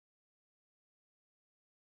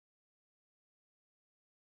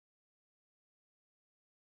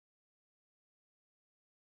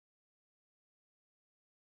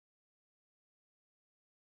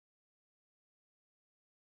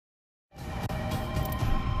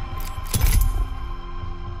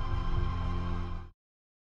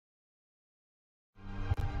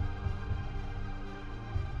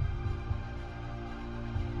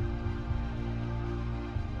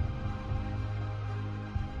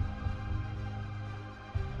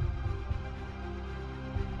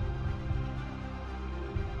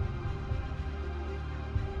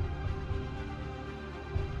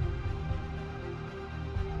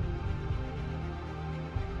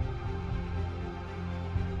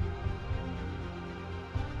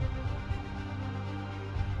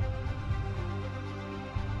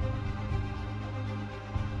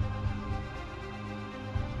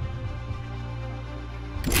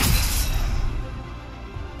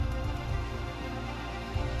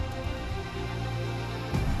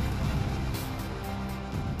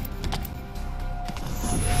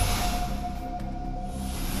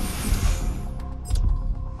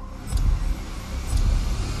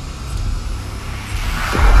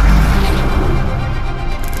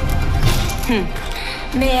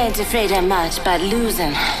Me ain't afraid of much, but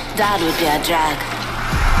losing, that would be a drag.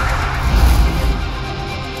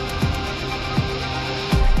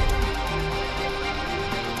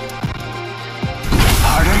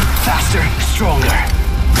 Harder, faster, stronger.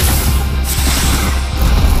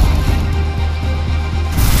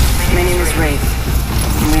 My name is Wraith,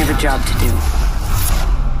 and we have a job to do.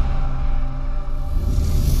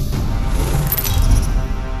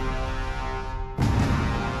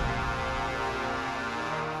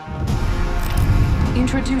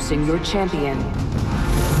 Introducing your champion.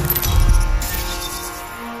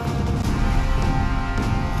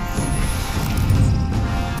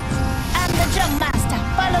 I'm the jump master.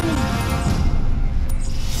 Follow me.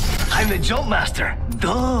 I'm the jump master.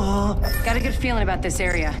 Duh. Got a good feeling about this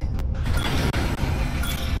area.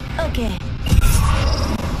 Okay.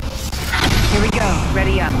 Here we go.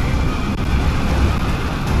 Ready up.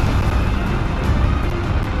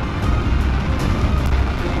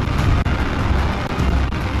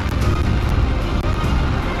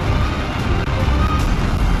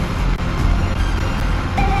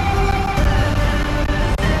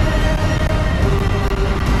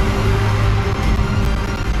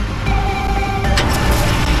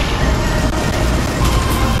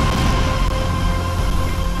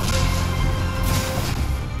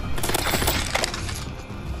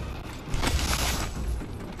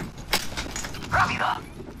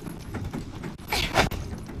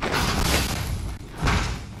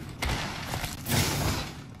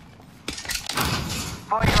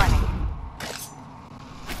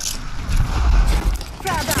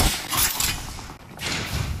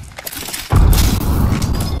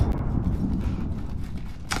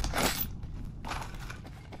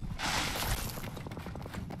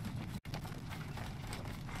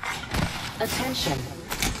 Attention.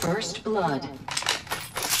 First blood.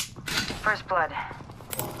 First blood.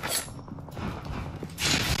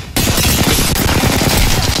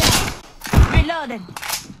 Reloading.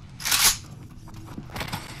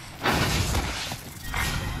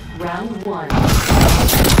 Round one.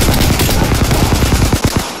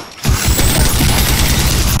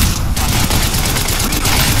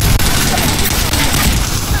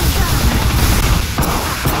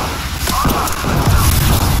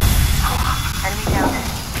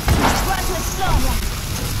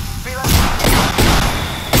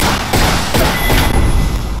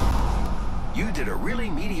 You did a really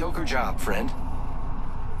mediocre job, friend.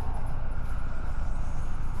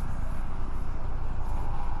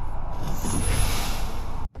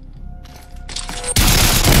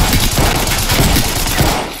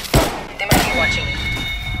 They might be watching.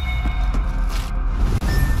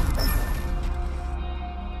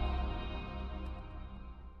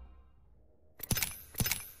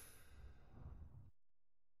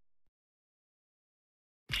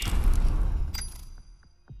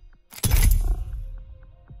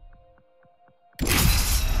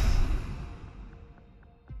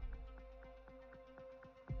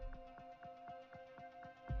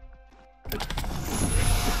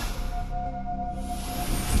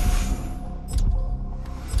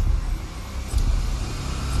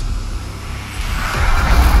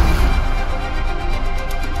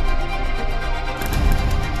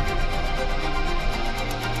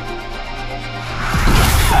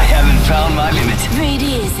 Found my limit. Breathe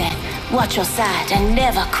easy. Watch your side and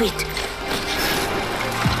never quit.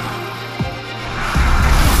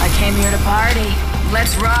 I came here to party.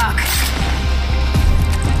 Let's rock.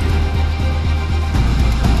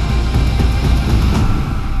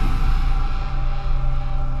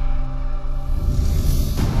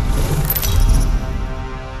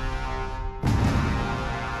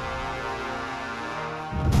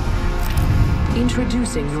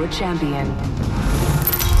 Introducing your champion.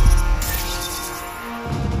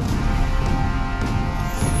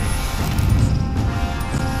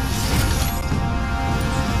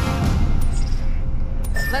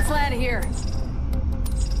 Let's land here.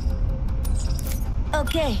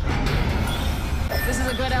 Okay. This is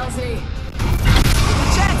a good LZ.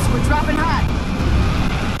 The jets, we're dropping hot.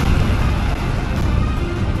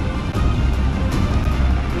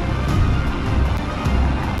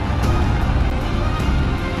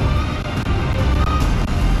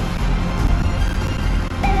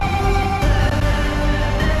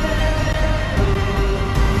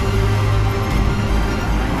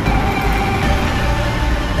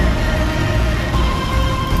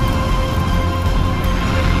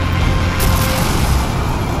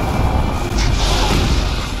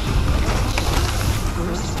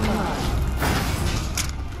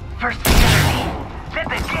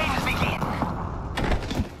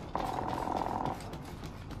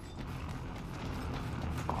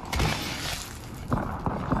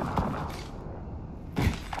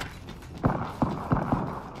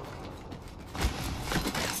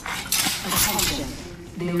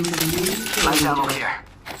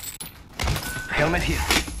 Helmet here.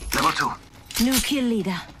 Level 2. New kill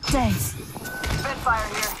leader. Thanks. Spitfire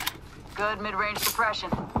here. Good mid-range suppression.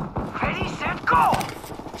 Ready, set, go!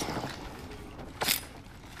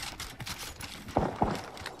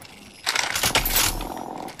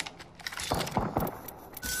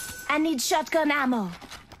 I need shotgun ammo.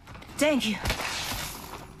 Thank you.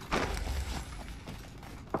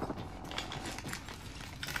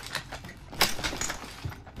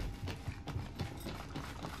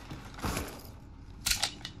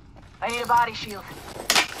 I need a body shield.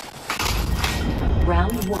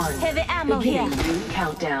 Round 1. Heavy ammo here. Beginning new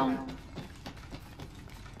countdown.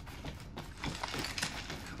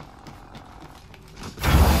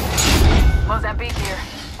 Mozambique here.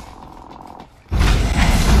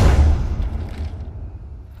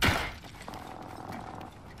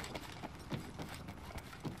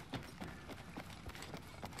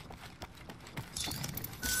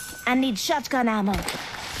 I need shotgun ammo.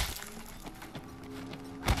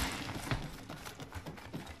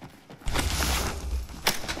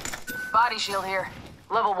 Body shield here.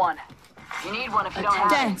 Level 1. You need one if you don't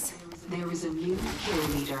have it. Thanks. There is a new kill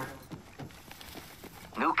leader.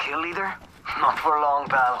 New kill leader? Not for long,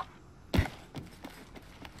 pal.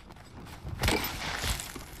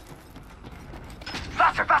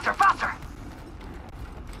 Faster, faster, faster!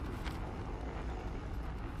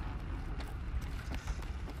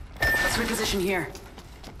 Let's reposition here.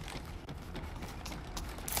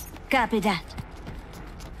 Copy that.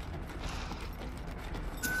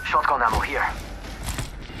 Shotgun ammo here.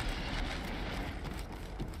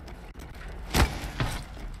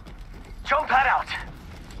 Jump pad out!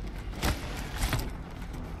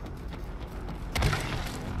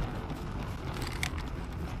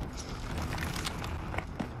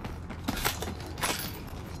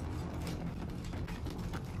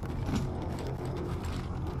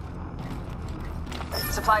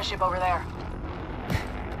 Supply ship over there.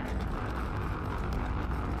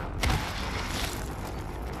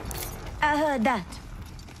 I heard that.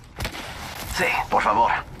 Sí, por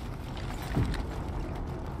favor.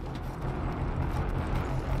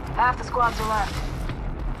 Half the squads are left.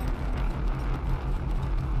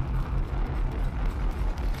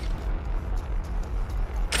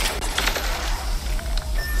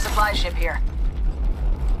 Supply ship here.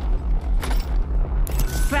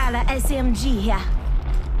 Prowler SMG here.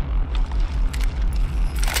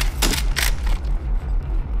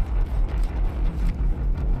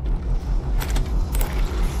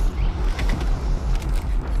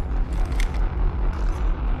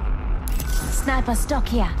 Sniper stock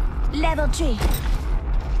here. Level 3.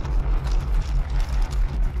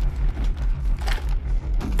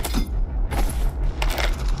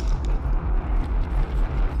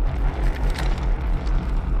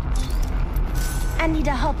 I need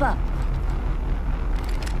a hopper.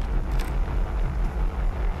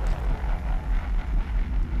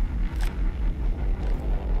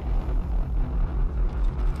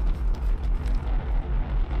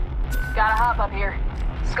 Gotta hop up here.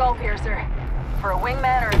 Skull piercer. For a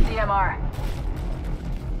wingman or a DMR?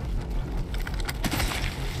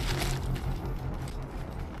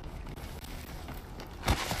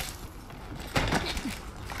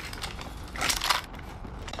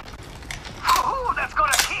 Ooh, that's got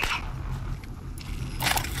a kick!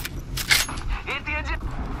 Hit the engine!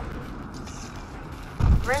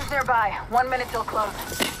 Rings nearby. 1 minute till close.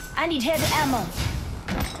 I need heavy ammo.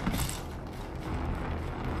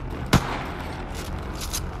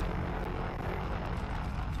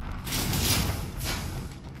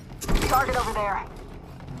 Target over there.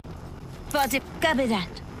 Positive. Copy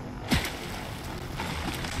that.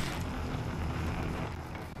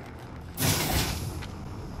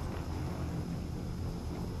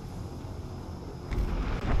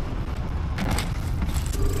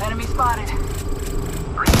 Enemy spotted.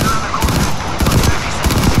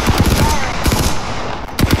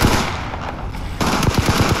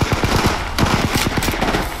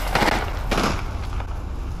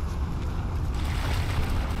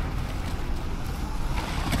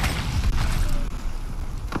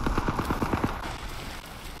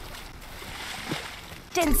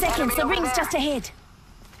 Ten seconds. The over ring's there. just ahead.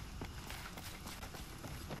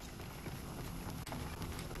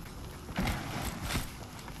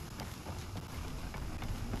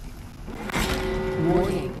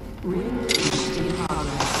 Warning. Ring breach in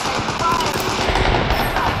progress.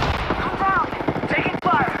 I'm down. Taking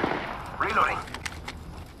fire! Reloading.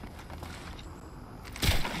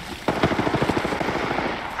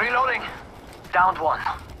 Reloading. Downed one.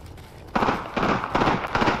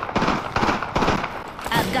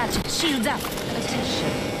 I've got you. Shields up.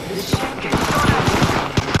 Attention. The ship Get started!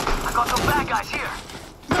 I got some bad guys here.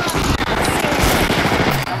 Go.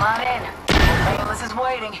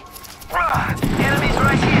 Reloading. Enemies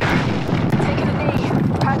right here. Taking a knee.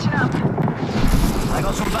 Patching up. I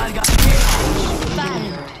got some bad guys here.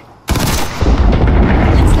 Firing.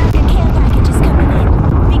 Looks like a care package is coming in.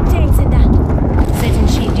 Big tanks in that. Set and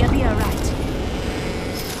shield, you'll be alright.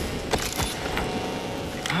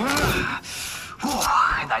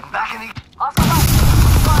 And I'm back in the... Off the hook.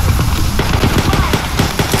 Spotted.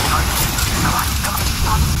 Come on. Stop the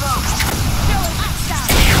smoke. Throwing oxstar.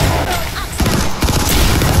 Throwing oxstar.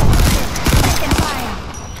 Taking fire.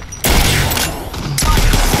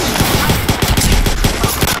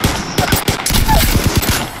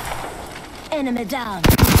 Enemy down.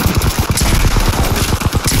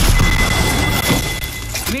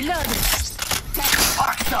 Reloading.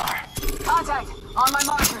 Arcstar. Contact. On my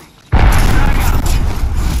marker. Drag out.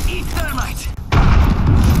 Eat thermite.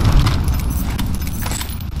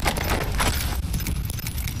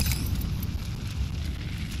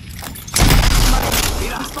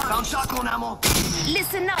 Mira, found shotgun ammo.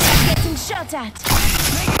 Listen up, I'm getting shot at.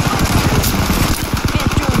 Get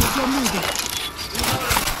drone if you're moving.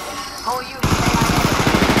 Whole unit.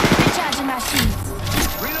 Recharging my shields.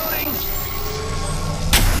 Reloading.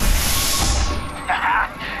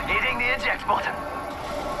 Hitting the eject button.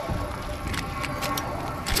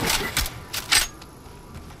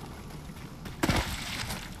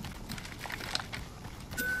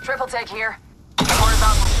 Triple take here.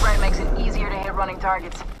 Horizontal spread makes it easier to hit running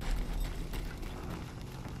targets.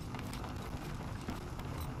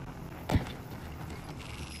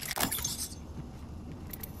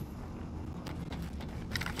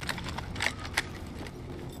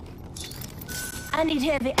 I need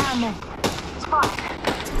heavy ammo. Spot.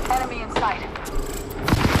 Enemy in sight.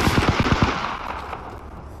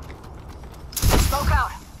 Smoke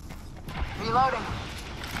out. Reloading.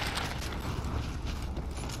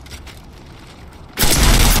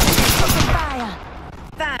 Taking fire.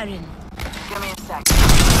 Firing. Give me a sec.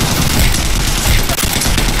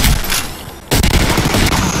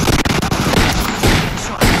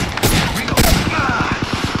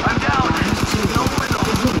 I'm down. No window.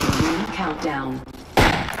 Countdown.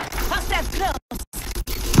 Hostile close.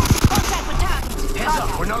 Contact with target. Heads up.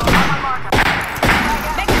 We're no longer...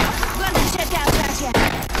 Make it. London check out right here.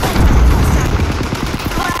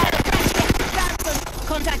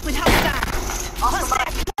 Contact with hostile.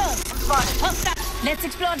 Hostile close. Hostile. Let's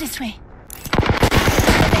explore this way.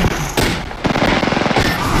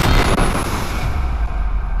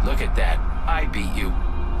 Look at that. I beat you.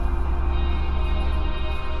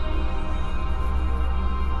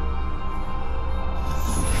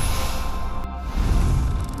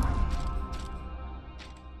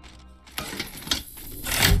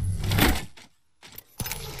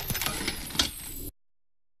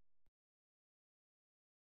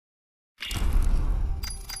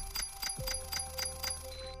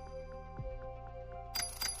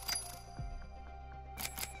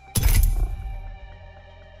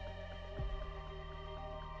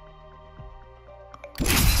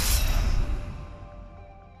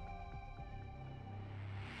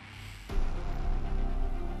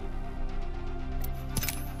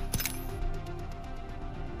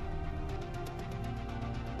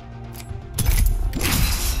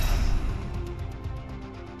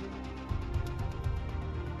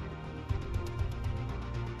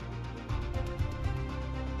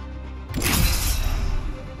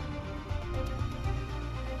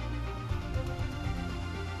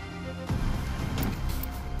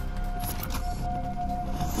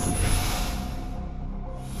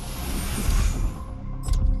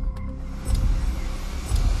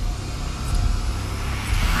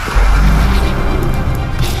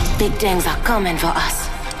 Big things are coming for us.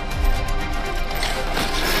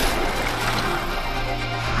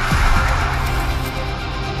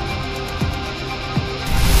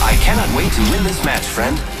 I cannot wait to win this match,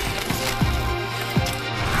 friend.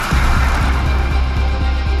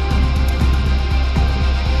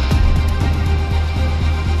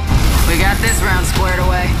 We got this round squared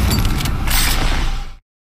away.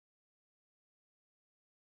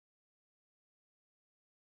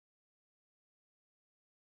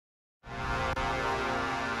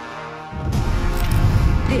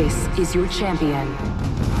 This is your champion.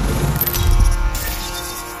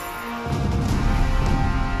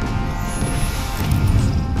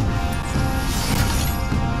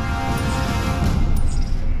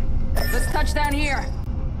 Let's touch down here.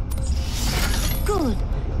 Good.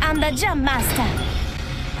 I'm the jump master.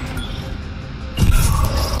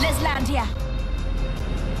 Let's land here.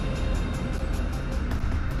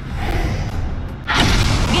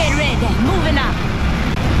 Get ready. Moving up.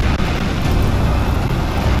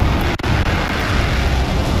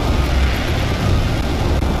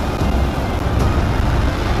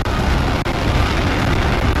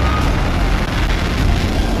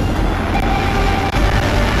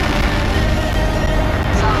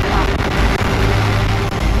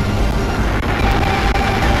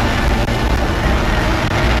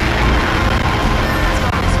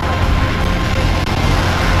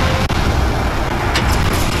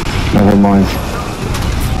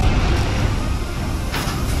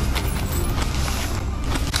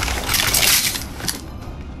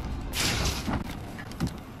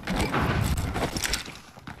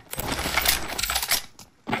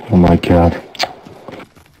 dziad.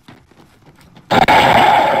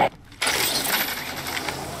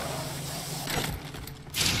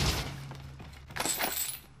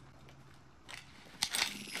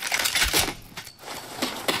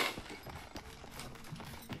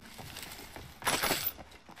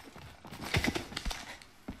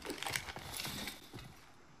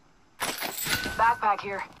 Backpack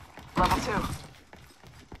here. Level 2.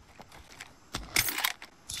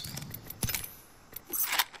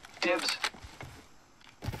 Dibs.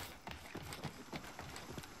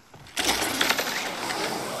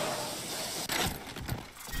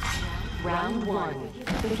 Round 1.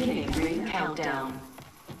 Beginning ring countdown.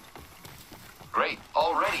 Great.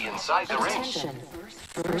 Already inside the ring. Attention.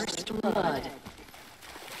 First blood.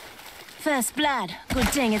 First blood. Good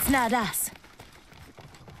thing it's not us.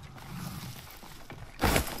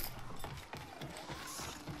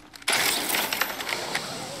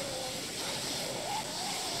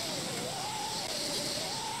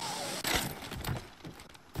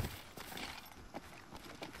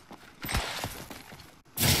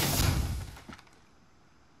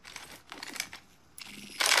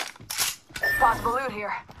 Possible loot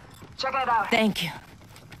here. Check it out. Thank you.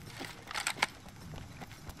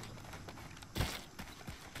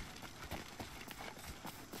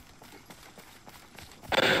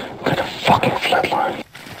 Look at the fucking flatline.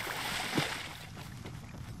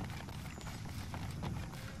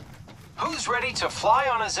 Who's ready to fly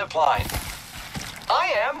on a zipline?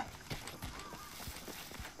 I am.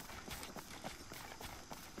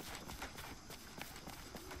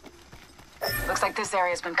 Looks like this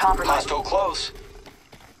area's been compromised. Hostile close.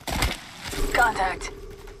 Contact.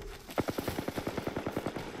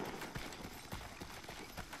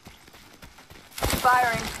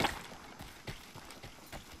 Firing.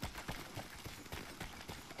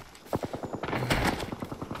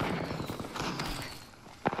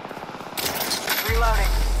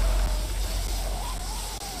 Reloading.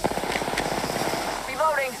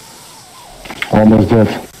 Reloading. Almost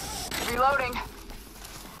dead. Reloading.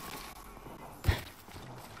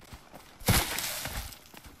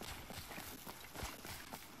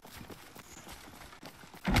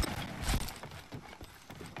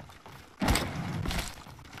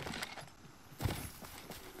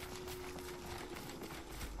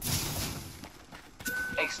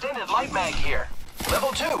 Extended light mag here.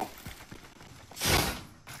 Level 2.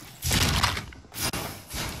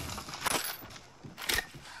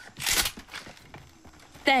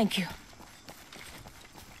 Thank you.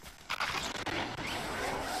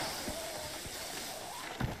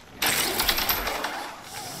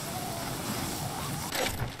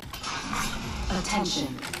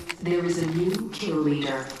 Attention. There is a new kill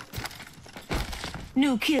leader.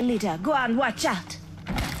 New kill leader. Go on, watch out.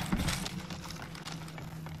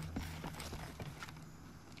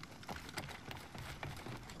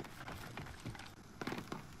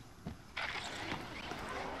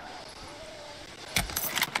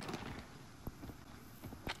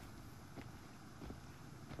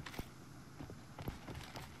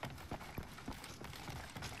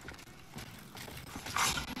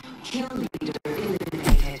 Kill leader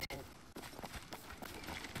eliminated.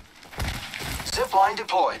 Zipline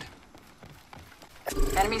deployed.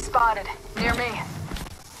 Enemy spotted. Near me.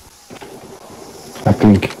 I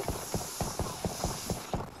think.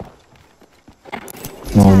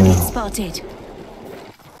 No, Target no. spotted.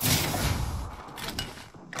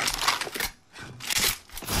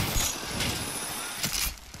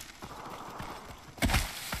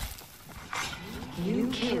 New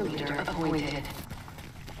kill leader appointed.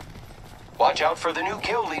 Watch out for the new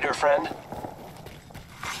kill leader, friend.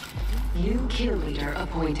 New kill leader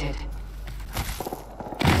appointed.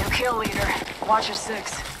 New kill leader. Watch your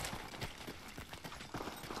 6.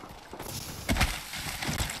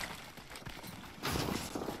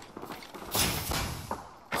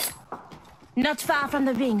 Not far from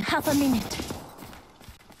the ring. Half a minute.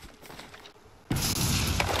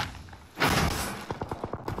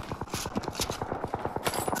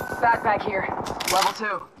 Backpack here. Level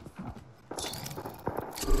 2.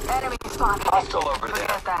 Enemy spotted. Hostile over there.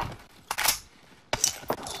 Forget that.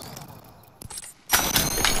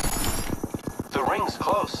 The ring's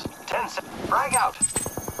close. 10 seconds. Frag out.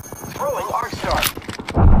 Throwing Arc Star.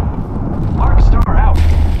 Arc Star out.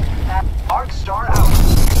 Arc Star out.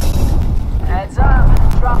 Heads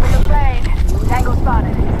up. Dropping a plane. Tango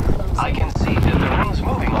spotted. I can see that the ring's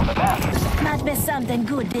moving on the map. Might be something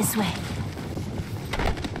good this way.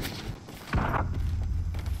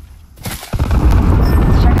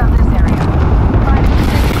 Check out this area.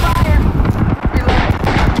 Fire. Reloading.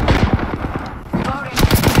 Reloading.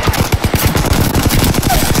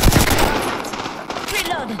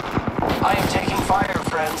 Reloading.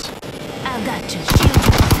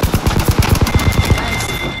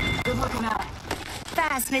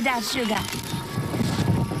 me that sugar.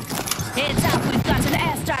 Heads up, we've got an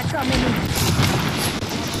airstrike coming in.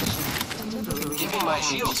 Giving my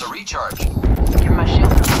shields a recharge. Give my shield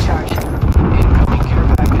a recharge. Incoming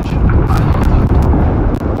care package.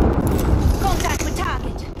 Contact with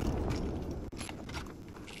target.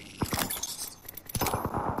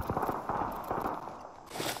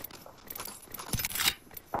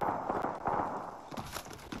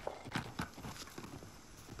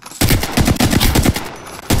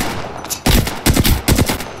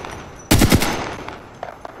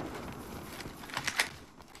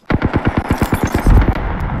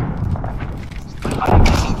 I'm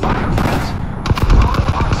taking fire, friends. Throwing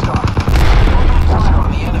arc star. Opening fire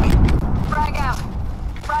on the enemy. Frag out.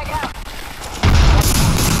 Frag out.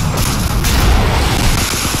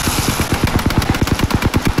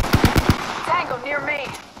 Tango near me.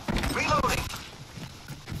 Reloading.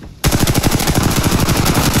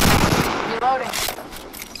 Reloading.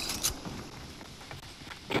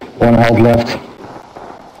 One health left.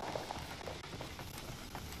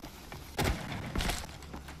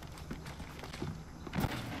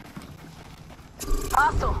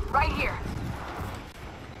 Hostile, right here.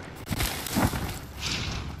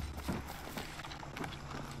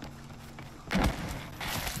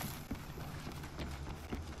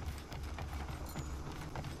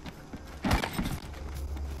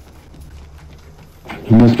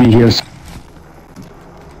 He must be here. Let's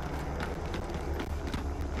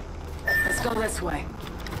go this way.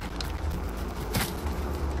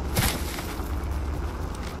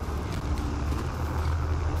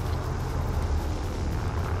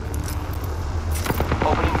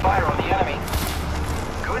 Opening fire on the enemy.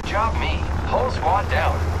 Good job, me. Whole squad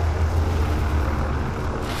down.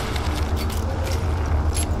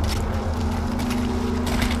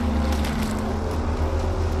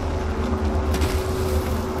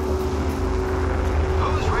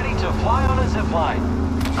 Who's ready to fly on a zip line?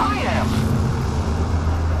 I am.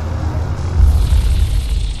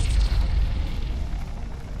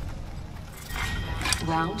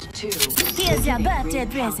 Round 2. Here's your birthday Ring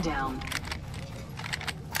present. countdown.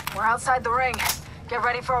 We're outside the ring. Get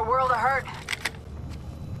ready for a world of hurt.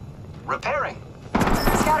 Repairing.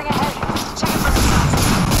 Scouting ahead. Check it for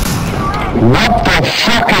What the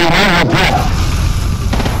fucking hell was that?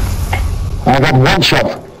 I got one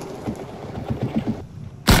shot.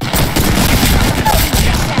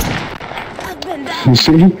 I've been down. You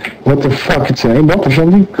see? What the fuck? It's an aimbot or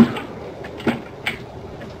something?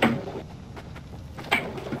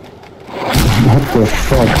 What the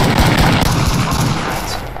fuck?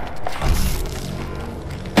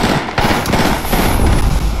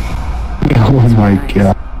 Oh my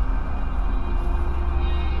god.